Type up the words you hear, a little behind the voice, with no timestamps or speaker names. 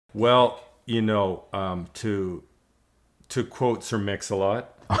Well, to quote Sir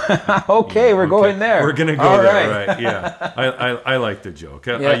Mix-a-Lot. Okay, we're going there. We're gonna go All there, right? right? Yeah, I like the joke.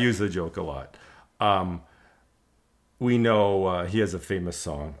 I use the joke a lot. We know he has a famous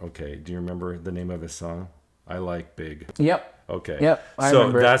song. Okay, do you remember the name of his song? I Like Big. Yep. Okay. Yep.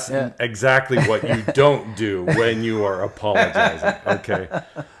 So that's exactly what you don't do when you are apologizing. Okay.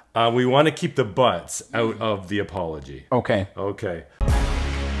 We want to keep the buts out of the apology. Okay. Okay.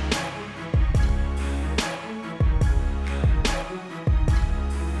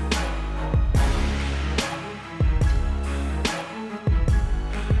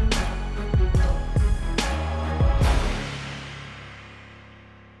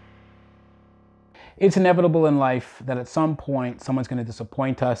 It's inevitable in life that at some point someone's going to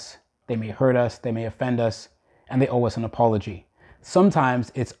disappoint us, they may hurt us, they may offend us, and they owe us an apology.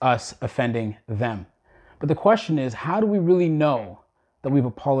 Sometimes it's us offending them. But the question is, how do we really know that we've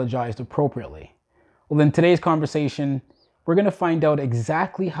apologized appropriately? Well, in today's conversation, we're going to find out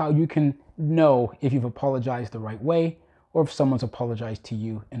exactly how you can know if you've apologized the right way or if someone's apologized to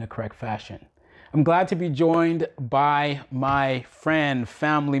you in a correct fashion. I'm glad to be joined by my friend,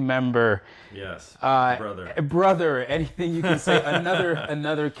 family member. Yes, brother. Anything you can say.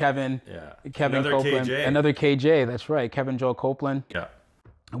 Another Kevin. Yeah. Kevin Another Coupland. KJ. Another KJ. That's right. Kevin-Joel Coupland. Yeah.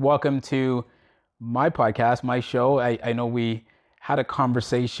 Welcome to my podcast, my show. I know we had a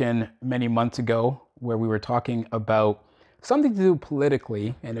conversation many months ago where we were talking about something to do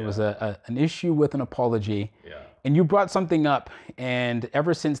politically, and it was an issue with an apology. Yeah. And you brought something up, and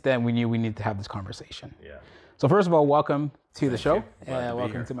ever since then, we knew we needed to have this conversation. Yeah. So first of all, welcome to the show.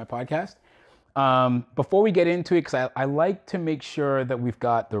 Welcome to my podcast. Before we get into it, because I like to make sure that we've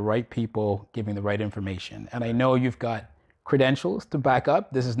got the right people giving the right information. And I know you've got credentials to back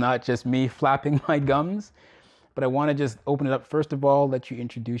up. This is not just me flapping my gums, but I want to just open it up. First of all, let you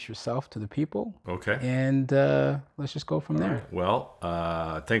introduce yourself to the people. Okay. And let's just go from there. Right.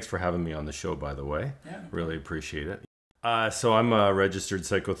 Well, thanks for having me on the show, by the way. Yeah. Really appreciate it. So I'm a registered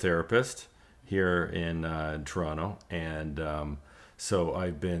psychotherapist here in Toronto. And so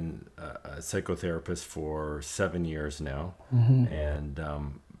I've been a psychotherapist for 7 years now. Mm-hmm. And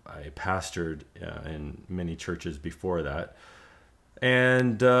I pastored in many churches before that.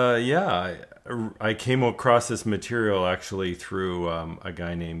 And I came across this material actually through a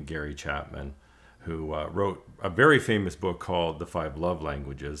guy named Gary Chapman, who wrote a very famous book called The 5 Love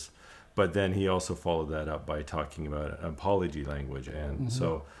Languages. But then he also followed that up by talking about an apology language. And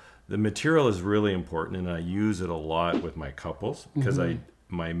so the material is really important, and I use it a lot with my couples because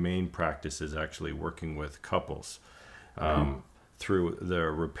my main practice is actually working with couples through the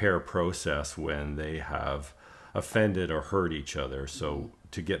repair process when they have offended or hurt each other. So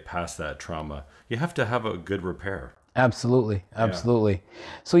to get past that trauma, you have to have a good repair. Absolutely. Yeah.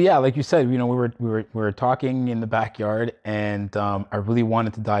 So yeah, like you said, we were talking in the backyard, and I really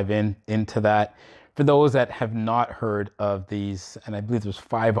wanted to dive into that. For those that have not heard of these, and I believe there's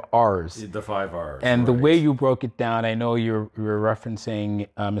 5 R's. The 5 R's. And the way you broke it down, I know you were referencing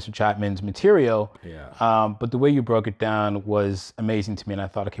Mr. Chapman's material. Yeah. But the way you broke it down was amazing to me, and I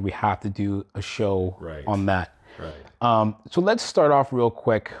thought, okay, we have to do a show on that. Right. So let's start off real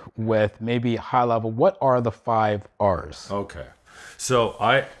quick with maybe high level. What are the 5 R's? Okay. So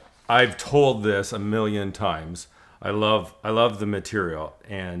I've told this a million times. I love the material,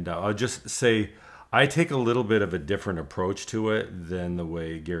 and I'll just say I take a little bit of a different approach to it than the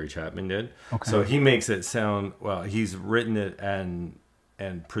way Gary Chapman did. Okay. So he makes it sound, well, he's written it and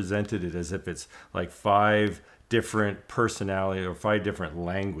presented it as if it's like 5 different personality or 5 different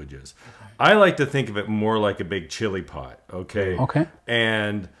languages. Okay. I like to think of it more like a big chili pot, okay? Okay.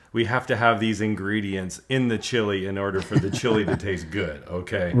 And we have to have these ingredients in the chili in order for the chili to taste good,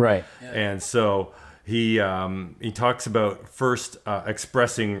 okay? Right. Yeah. And so he talks about first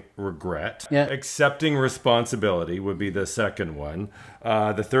expressing regret. Yeah. Accepting responsibility would be the second one.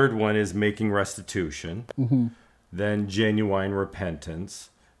 The third one is making restitution. Mm-hmm. Then genuine repentance.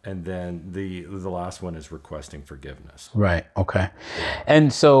 And then the last one is requesting forgiveness. Right. Okay.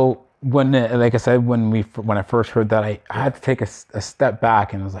 And so when, like I said, when I first heard that, I had to take a step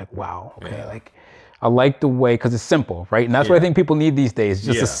back, and I was like, wow. Okay. Yeah. Like, I like the way, because it's simple, right? And that's what I think people need these days.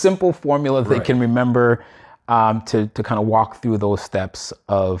 Just a simple formula that they can remember to kind of walk through those steps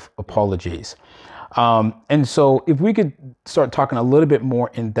of apologies. And so if we could start talking a little bit more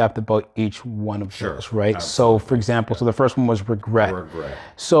in depth about each one of those, right? Absolutely. So for example, so the first one was regret.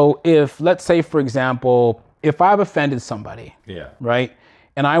 So if, let's say, for example, if I've offended somebody, right?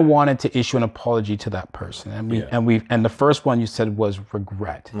 and I wanted to issue an apology to that person. And the first one you said was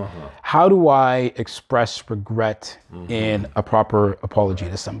regret. How do I express regret in a proper apology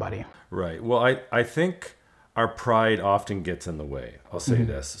to somebody? Right. Well, I think our pride often gets in the way. I'll say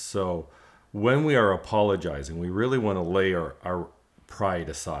this. So when we are apologizing, we really want to lay our pride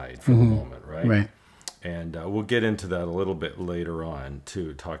aside for the moment, right? Right. And we'll get into that a little bit later on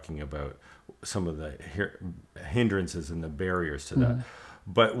too, talking about some of the hindrances and the barriers to that.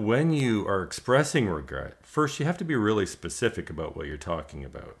 But when you are expressing regret, first you have to be really specific about what you're talking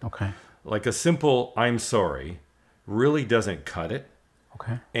about. Okay. Like a simple "I'm sorry" really doesn't cut it.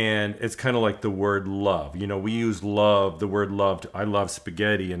 Okay. And it's kind of like the word love. You know, we use love, the word love. I love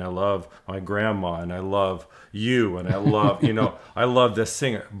spaghetti, and I love my grandma, and I love you, and I love, you know, I love this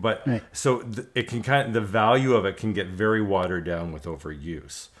singer. But so it can the value of it can get very watered down with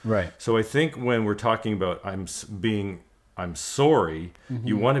overuse. Right. So I think when we're talking about I'm sorry,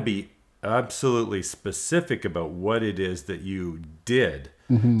 you want to be absolutely specific about what it is that you did.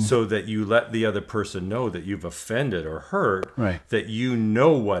 So that you let the other person know that you've offended or hurt, that you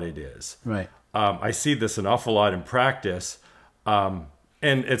know what it is. Right. I see this an awful lot in practice, and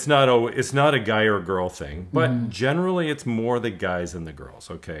it's not a guy or girl thing, but generally it's more the guys than the girls.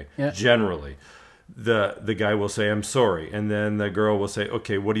 Okay. Yeah. Generally, the guy will say, "I'm sorry," and then the girl will say,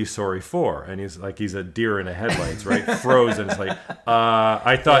 "Okay, what are you sorry for?" And he's a deer in the headlights, right? Frozen. It's like,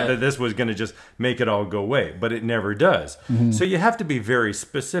 I thought that this was going to just make it all go away, but it never does. So you have to be very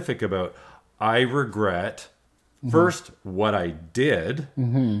specific about, I regret first what I did,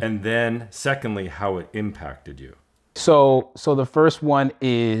 and then secondly how it impacted you. So the first one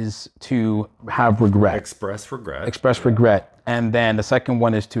is to have regret. Express regret. Express regret. And then the second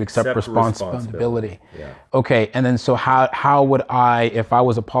one is to accept responsibility. Yeah. Okay. And then so how would I, if I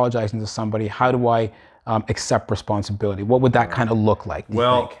was apologizing to somebody, how do I accept responsibility? What would that kind of look like?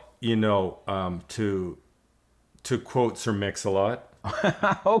 Well, you know, to quote Sir Mix-a-Lot.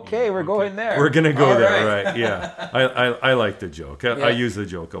 Okay, we're going there. We're going to go there, right? Yeah. I like the joke. I use the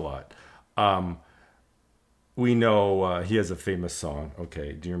joke a lot. We know he has a famous song.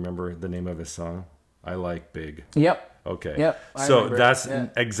 Okay. Do you remember the name of his song? I Like Big. Yep. Okay. Yep. So that's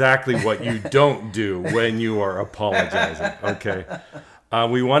exactly what you don't do when you are apologizing. Okay.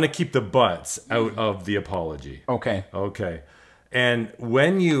 We want to keep the buts out of the apology. Okay. Okay. And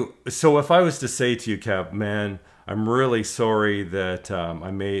so if I was to say to you, Kev, man, I'm really sorry that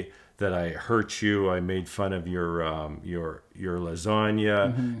I hurt you. I made fun of your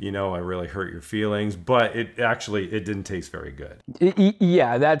lasagna. You know, I really hurt your feelings, but it didn't taste very good.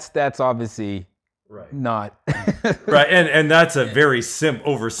 Yeah, that's obviously not right. And that's a very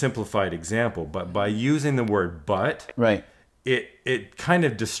oversimplified example, but by using the word "but," it kind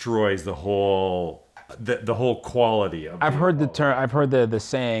of destroys the whole quality of I've heard the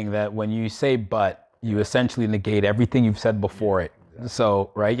saying that when you say "but," you essentially negate everything you've said before it.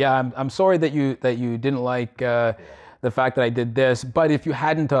 So, I'm sorry that you didn't like the fact that I did this, but if you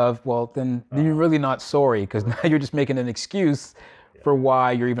hadn't of, well, then you're really not sorry, because now you're just making an excuse for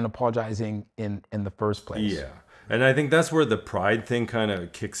why you're even apologizing in the first place. Yeah. And I think that's where the pride thing kind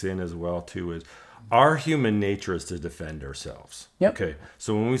of kicks in as well too, is our human nature is to defend ourselves. Yep. Okay.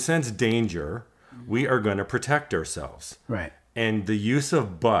 So when we sense danger, we are going to protect ourselves. Right. And the use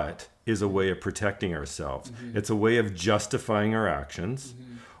of "but" is a way of protecting ourselves. It's a way of justifying our actions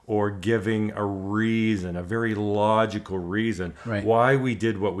or giving a reason, a very logical reason why we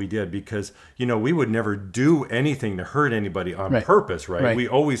did what we did. Because, you know, we would never do anything to hurt anybody on purpose, right? We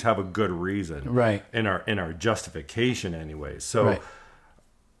always have a good reason in our justification anyway. So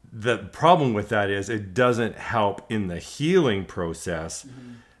the problem with that is it doesn't help in the healing process.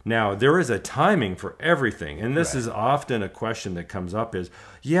 Now, there is a timing for everything. And this is often a question that comes up is,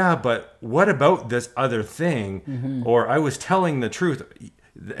 yeah, but what about this other thing? Or I was telling the truth.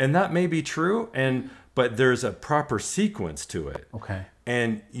 And that may be true, but there's a proper sequence to it. Okay.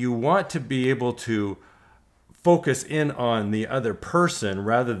 And you want to be able to focus in on the other person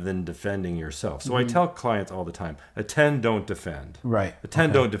rather than defending yourself. So I tell clients all the time, attend, don't defend. Right.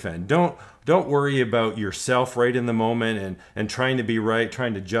 Attend, don't defend. Don't worry about yourself right in the moment and trying to be right,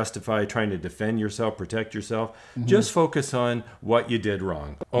 trying to justify, trying to defend yourself, protect yourself. Just focus on what you did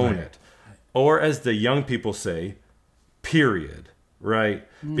wrong. Own it. Or as the young people say, period. Right?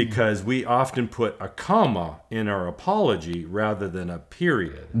 Because we often put a comma in our apology rather than a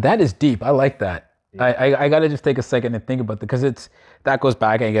period. That is deep. I like that. Yeah. I got to just take a second and think about that, because that goes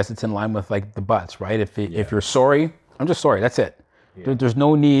back, I guess it's in line with like the buts, right? If you're sorry, I'm just sorry. That's it. Yeah. There's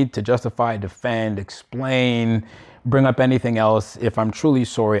no need to justify, defend, explain, bring up anything else. If I'm truly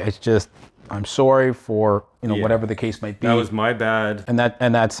sorry, it's just, I'm sorry for, you know, Yeah. whatever the case might be. That was my bad. And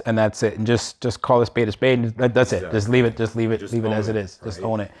that's it. And just call a spade a spade. And that's it. Just leave it as it is. Right? Just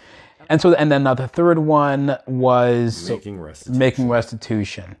own it. And so, and then the third one was Making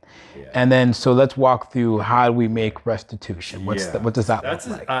restitution. Yeah. And then, so let's walk through how do we make restitution? What does that look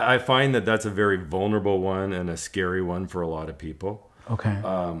like? I find that that's a very vulnerable one and a scary one for a lot of people. Okay.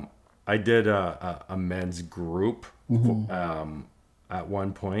 I did a men's group at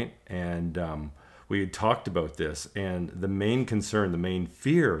one point, and we had talked about this. And the main concern, the main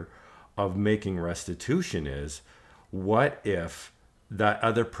fear of making restitution is, what if that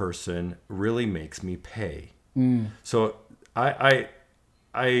other person really makes me pay? So I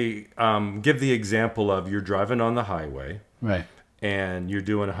give the example of, you're driving on the highway, Right. and you're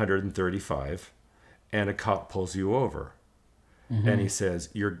doing 135, and a cop pulls you over, and he says,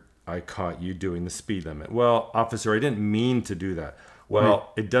 I caught you doing the speed limit. Well, officer, I didn't mean to do that.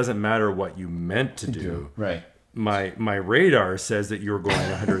 Well, it doesn't matter what you meant to do. Right. My radar says that you're going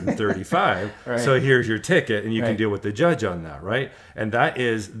 135. Right. So here's your ticket, and you can deal with the judge on that, right? And that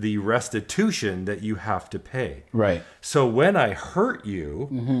is the restitution that you have to pay. Right. So when I hurt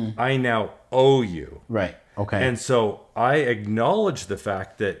you, I now owe you. Right. Okay. And so I acknowledge the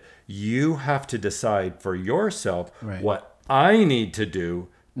fact that you have to decide for yourself what I need to do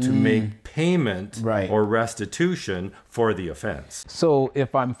to make payment or restitution for the offense. So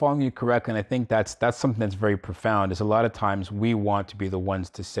if I'm following you correctly, and I think that's something that's very profound, is a lot of times we want to be the ones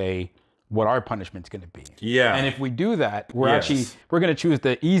to say what our punishment's going to be. Yeah. And if we do that, we're going to choose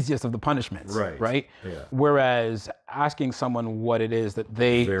the easiest of the punishments. Right. Yeah. Whereas asking someone what it is that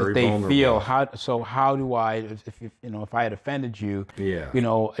they feel, how do I, if I had offended you,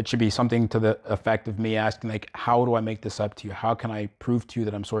 it should be something to the effect of me asking, like, how do I make this up to you? How can I prove to you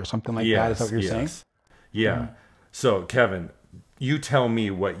that I'm sorry? Something like that. Is that what you're saying? Yeah. So Kevin, you tell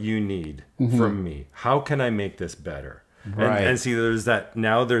me what you need from me. How can I make this better? Right. And see, there's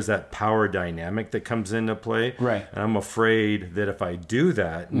that power dynamic that comes into play. Right. And I'm afraid that if I do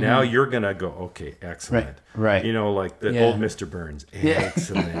that, now you're going to go, okay, excellent. Right. You know, like the old Mr. Burns.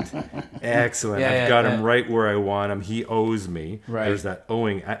 Excellent. Excellent. I've got him right where I want him. He owes me. Right. There's that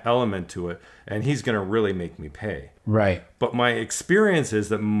owing element to it. And he's going to really make me pay. Right. But my experience is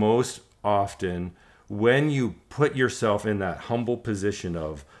that most often, when you put yourself in that humble position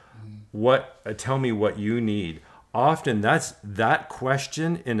of tell me what you need, often that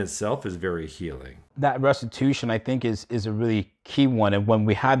question in itself is very healing. That restitution, I think, is a really key one. And when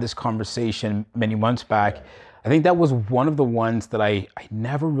we had this conversation many months back, I think that was one of the ones that I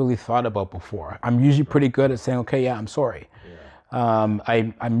never really thought about before. I'm usually pretty good at saying, okay, I'm sorry.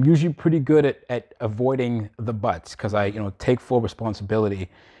 I'm usually pretty good at avoiding the buts, because I take full responsibility.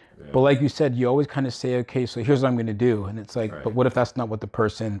 But like you said, you always kind of say, okay, so here's what I'm going to do. And it's like, but what if that's not what the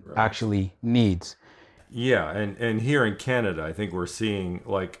person actually needs? Yeah, and here in Canada, I think we're seeing,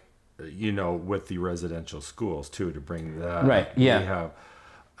 like, with the residential schools too, to bring that up. We have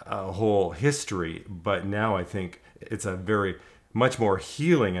a whole history, but now I think it's a very much more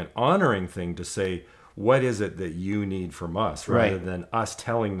healing and honoring thing to say, what is it that you need from us, rather than us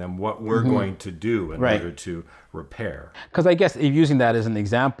telling them what we're going to do in order to repair. Because I guess, if using that as an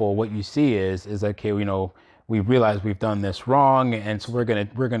example, what you see is okay, we realize we've done this wrong, and so we're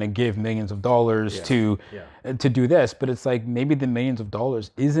gonna give millions of dollars to do this. But it's like, maybe the millions of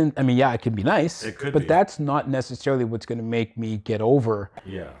dollars isn't. I mean, it could be nice, but that's not necessarily what's gonna make me get over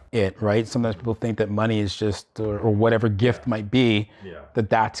it, right? Sometimes people think that money is just, or whatever gift might be,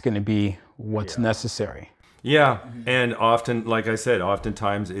 that's gonna be what's necessary. Yeah, and often, like I said,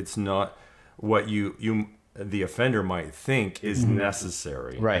 oftentimes it's not what the offender might think is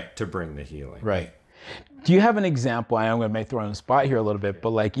necessary to bring the healing. Right. Do you have an example? I'm going to throw on the spot here a little bit,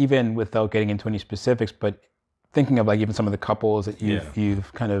 but like, even without getting into any specifics, but thinking of like even some of the couples that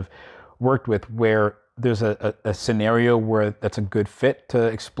you've kind of worked with, where there's a scenario where that's a good fit to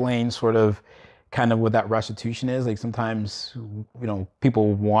explain sort of kind of what that restitution is. Like, sometimes,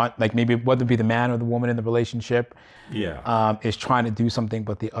 people want, like, maybe whether it be the man or the woman in the relationship, is trying to do something,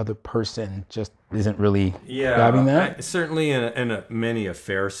 but the other person just isn't really grabbing that. Certainly in many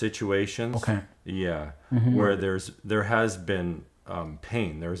affair situations. Okay. Yeah. Where there has been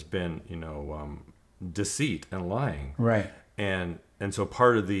pain. There's been, deceit and lying. Right. And so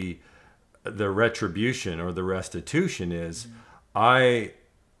part of the retribution or the restitution is,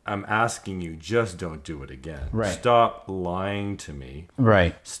 I'm asking you, just don't do it again. Right. Stop lying to me.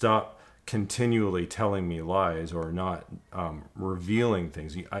 Right. Stop continually telling me lies or not revealing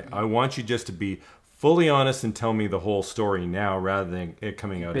things. I want you just to be fully honest and tell me the whole story now, rather than it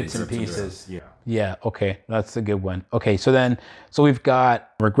coming out bits and pieces. Yeah. Yeah. Okay. That's a good one. Okay. So we've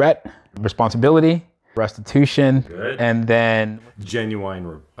got regret, responsibility, restitution, Good. and then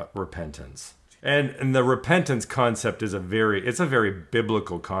Genuine repentance. And the repentance concept is a very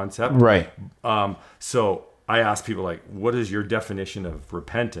biblical concept. right. So I ask people, like, what is your definition of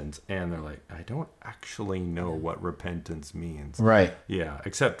repentance? And they're like, I don't actually know what repentance means. Right. Yeah,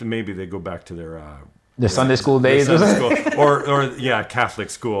 except maybe they go back to their Sunday school days, Sunday school, or Catholic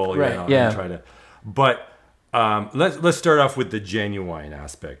school. Right. You know, Yeah. and try to. But let's start off with the genuine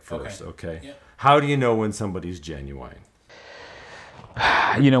aspect first. Okay. Yeah. How do you know when somebody's genuine?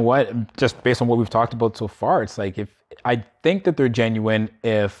 You know what? Just based on what we've talked about so far, it's like, if I think that they're genuine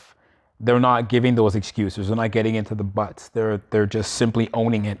if they're not giving those excuses, they're not getting into the buts. They're just simply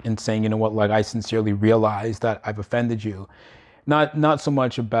owning it and saying, you know what, like, I sincerely realize that I've offended you. Not so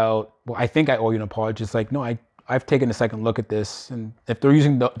much about, well, I think I owe you an apology. It's like, no, I've taken a second look at this, and if they're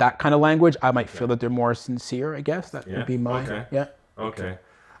using that kind of language, I might feel that they're more sincere. I guess that would be my Okay.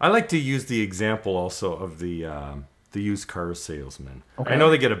 I like to use the example also of the used car salesman. Okay. I know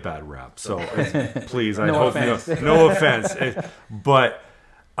they get a bad rap, so please, I No hope offense. no offense. But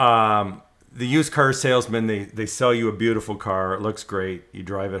the used car salesman, they sell you a beautiful car. It looks great. You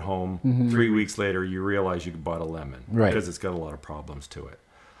drive it home. 3 weeks later, you realize you bought a lemon because it's got a lot of problems to it.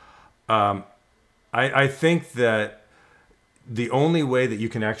 I think that the only way that you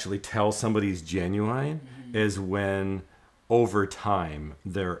can actually tell somebody's genuine is when, over time,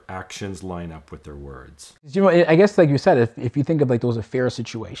 their actions line up with their words. You know, I guess, like you said, if you think of like those affair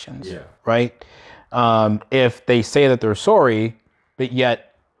situations, right? If they say that they're sorry, but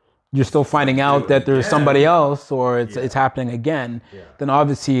yet you're still finding out that there's somebody else, or it's happening again, then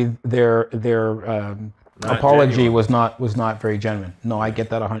obviously their apology was not very genuine. No, I get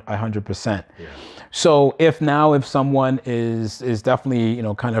that 100%. Yeah. So if someone is definitely, you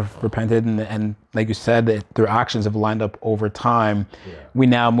know, kind of repented and like you said, that their actions have lined up over time, we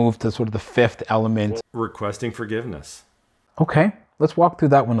now move to sort of the fifth element. Requesting forgiveness. Okay, let's walk through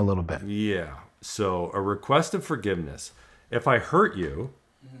that one a little bit. Yeah. So a request of forgiveness. If I hurt you,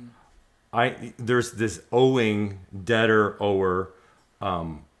 there's this debtor-ower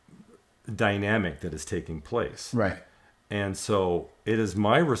dynamic that is taking place. Right. And so it is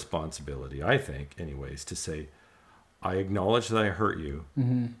my responsibility, I think, anyways, to say, I acknowledge that I hurt you.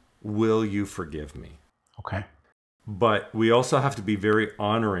 Will you forgive me? Okay. But we also have to be very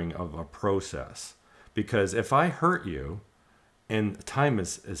honoring of a process, because if I hurt you and time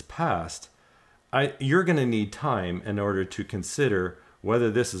is passed, you're going to need time in order to consider whether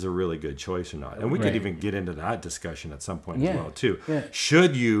this is a really good choice or not. And we could even get into that discussion at some point as well, too. Yeah.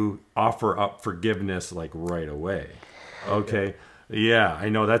 Should you offer up forgiveness like right away? Okay. Yeah, I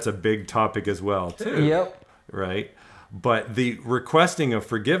know that's a big topic as well, too. Yep. Right? But the requesting of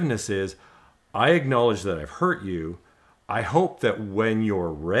forgiveness is, I acknowledge that I've hurt you. I hope that when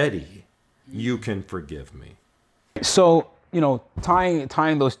you're ready, you can forgive me. So, you know,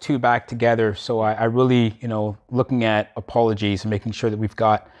 tying those two back together. So I really, you know, looking at apologies and making sure that we've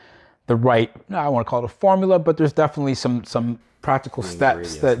got the right, I don't want to call it a formula, but there's definitely some practical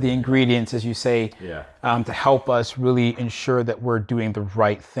steps, the ingredients, as you say, to help us really ensure that we're doing the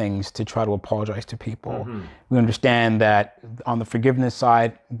right things to try to apologize to people. We understand that on the forgiveness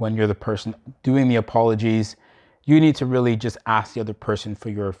side, when you're the person doing the apologies, you need to really just ask the other person for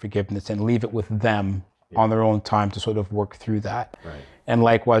your forgiveness and leave it with them on their own time to sort of work through that. Right. And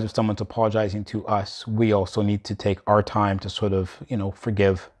likewise, if someone's apologizing to us, we also need to take our time to sort of, you know,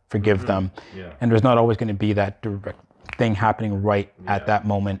 forgive them. Yeah. And there's not always going to be that direct thing happening right at that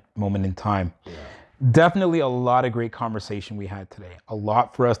moment in time. Yeah. Definitely a lot of great conversation we had today. A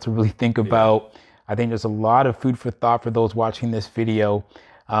lot for us to really think about. I think there's a lot of food for thought for those watching this video.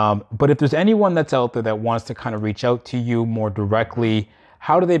 But if there's anyone that's out there that wants to kind of reach out to you more directly,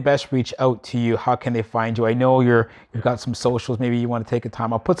 how do they best reach out to you? How can they find you? I know you've got some socials. Maybe you want to take a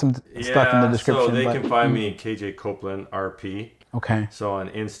time. I'll put some stuff in the description. So they can find me KJ Coupland RP. Okay. So on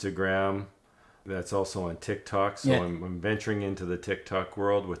Instagram, that's also on TikTok. So I'm venturing into the TikTok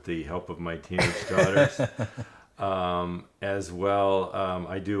world with the help of my teenage daughters. As well,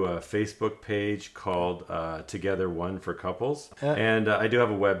 I do a Facebook page called Together One for Couples. And I do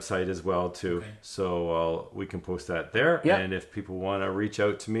have a website as well, too. Okay. So we can post that there. And if people want to reach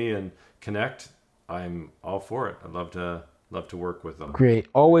out to me and connect, I'm all for it. I'd love to work with them. Great.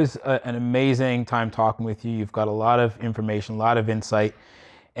 Always an amazing time talking with you. You've got a lot of information, a lot of insight.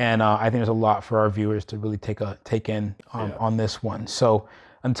 And I think there's a lot for our viewers to really take in on this one. So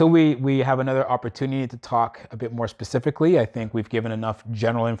until we have another opportunity to talk a bit more specifically, I think we've given enough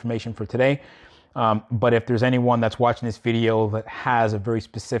general information for today. But if there's anyone that's watching this video that has a very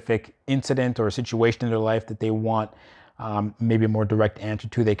specific incident or a situation in their life that they want maybe a more direct answer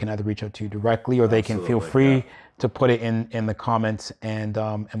to, they can either reach out to you directly, or they can feel free to put it in the comments, and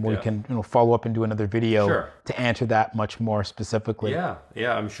we can follow up and do another video to answer that much more specifically. Yeah,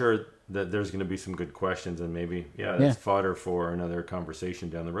 I'm sure that there's going to be some good questions, and maybe that's fodder for another conversation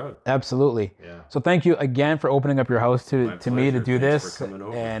down the road. Absolutely. So thank you again for opening up your house to me to do this,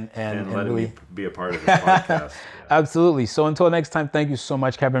 and letting really me be a part of this podcast. Absolutely. So until next time, thank you so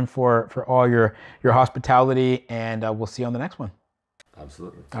much, Kevin, for all your hospitality, and we'll see you on the next one.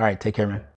 Absolutely. All right, take care, man.